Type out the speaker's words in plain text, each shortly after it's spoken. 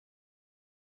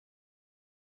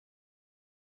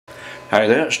Hi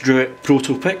there, it's Drew at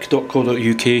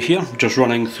Proto-PIC.co.uk here, just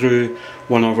running through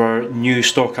one of our new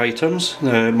stock items,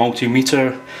 the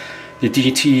Multimeter, the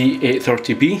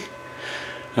DT830B.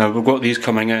 We've got these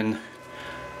coming in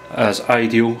as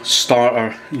ideal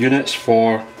starter units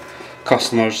for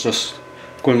customers just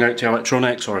going out to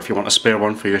electronics, or if you want a spare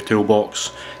one for your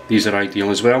toolbox, these are ideal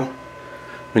as well.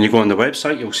 When you go on the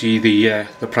website, you'll see the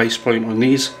price point on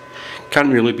these.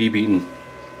 Can't really be beaten.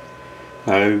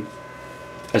 Now,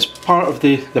 as part of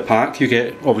the pack, you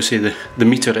get obviously the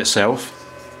meter itself,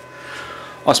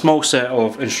 a small set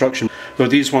of instructions, though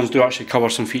these ones do actually cover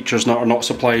some features that are not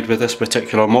supplied with this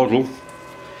particular model,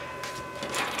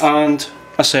 and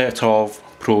a set of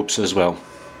probes as well.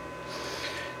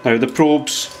 Now the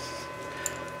probes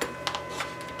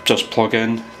just plug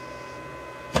in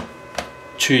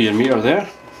to your meter there.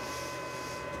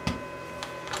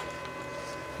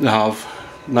 They have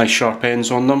nice sharp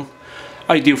ends on them.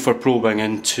 Ideal for probing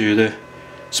into the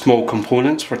small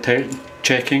components for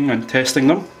checking and testing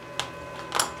them.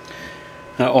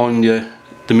 On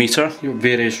the meter, your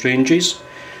various ranges,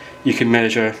 you can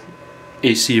measure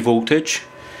AC voltage.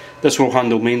 This will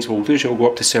handle mains voltage, it will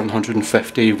go up to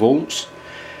 750 volts.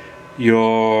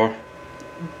 Your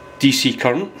DC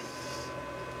current,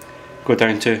 go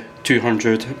down to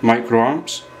 200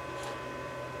 microamps.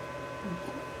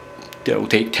 It will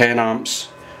take 10 amps.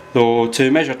 Though to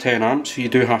measure 10 amps you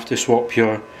do have to swap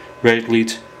your red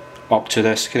lead up to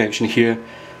this connection here,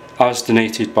 as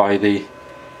denoted by the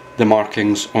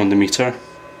markings on the meter.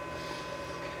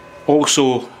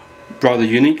 Also, rather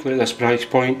uniquely at this price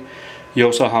point, you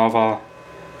also have a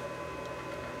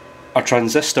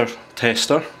transistor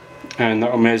tester, and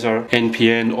that will measure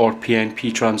NPN or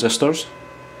PNP transistors.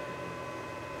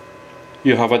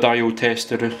 You have a diode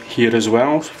tester here as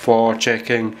well for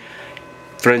checking,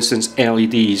 for instance,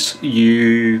 LEDs.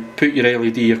 You put your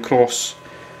LED across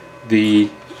the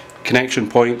connection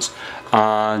points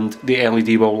and the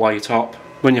LED will light up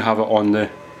when you have it on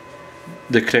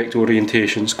the correct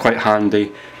orientation. It's quite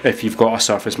handy if you've got a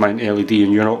surface mount LED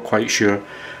and you're not quite sure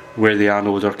where the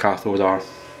anode or cathode are.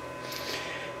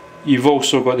 You've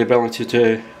also got the ability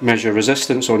to measure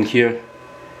resistance on here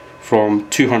from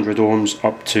 200 ohms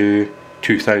up to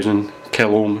 2000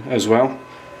 kilo ohm as well,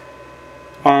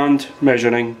 and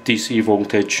measuring DC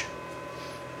voltage.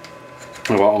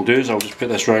 And what I'll do is I'll just put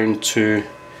this round to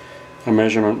a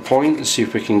measurement point and see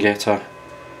if we can get a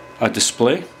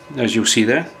display. As you'll see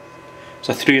there, it's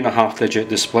a 3.5 digit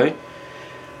display,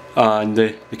 and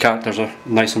the characters are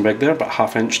nice and big there, about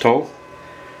 ½ inch tall.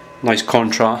 Nice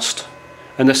contrast,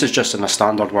 and this is just in a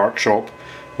standard workshop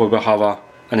where we'll have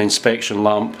an inspection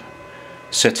lamp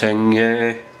sitting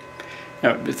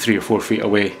 3 or 4 feet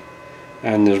away,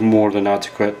 and there's more than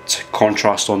adequate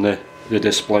contrast on the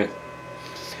display.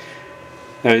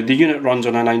 Now the unit runs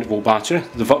on a 9V battery.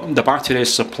 The battery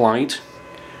is supplied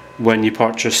when you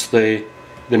purchase the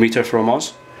meter from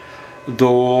us,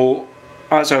 though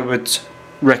as I would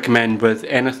recommend with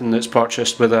anything that's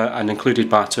purchased with an included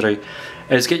battery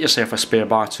is get yourself a spare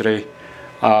battery,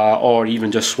 or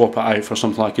even just swap it out for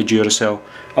something like a Duracell,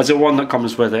 as the one that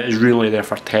comes with it is really there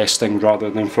for testing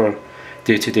rather than for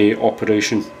day-to-day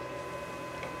operation.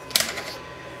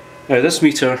 Now this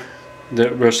meter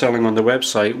that we're selling on the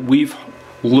website, we've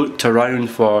looked around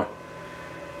for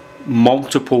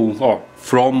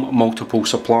from multiple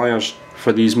suppliers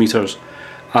for these meters,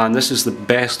 and this is the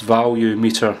best value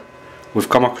meter we've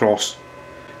come across.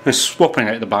 Now, swapping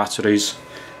out the batteries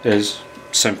is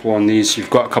simple on these. You've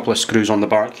got a couple of screws on the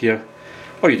back here.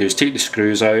 All you do is take the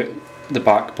screws out, the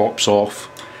back pops off.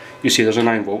 You see there's a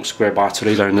 9V square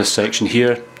battery down this section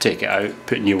here. Take it out,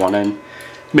 put a new one in,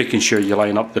 making sure you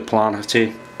line up the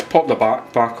polarity, pop the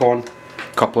back on,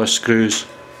 a couple of screws,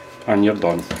 and you're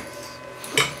done.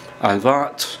 And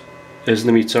that is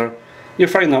the meter. You'll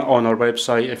find that on our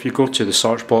website. If you go to the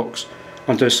search box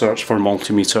and do a search for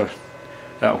Multimeter,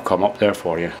 it'll come up there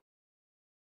for you.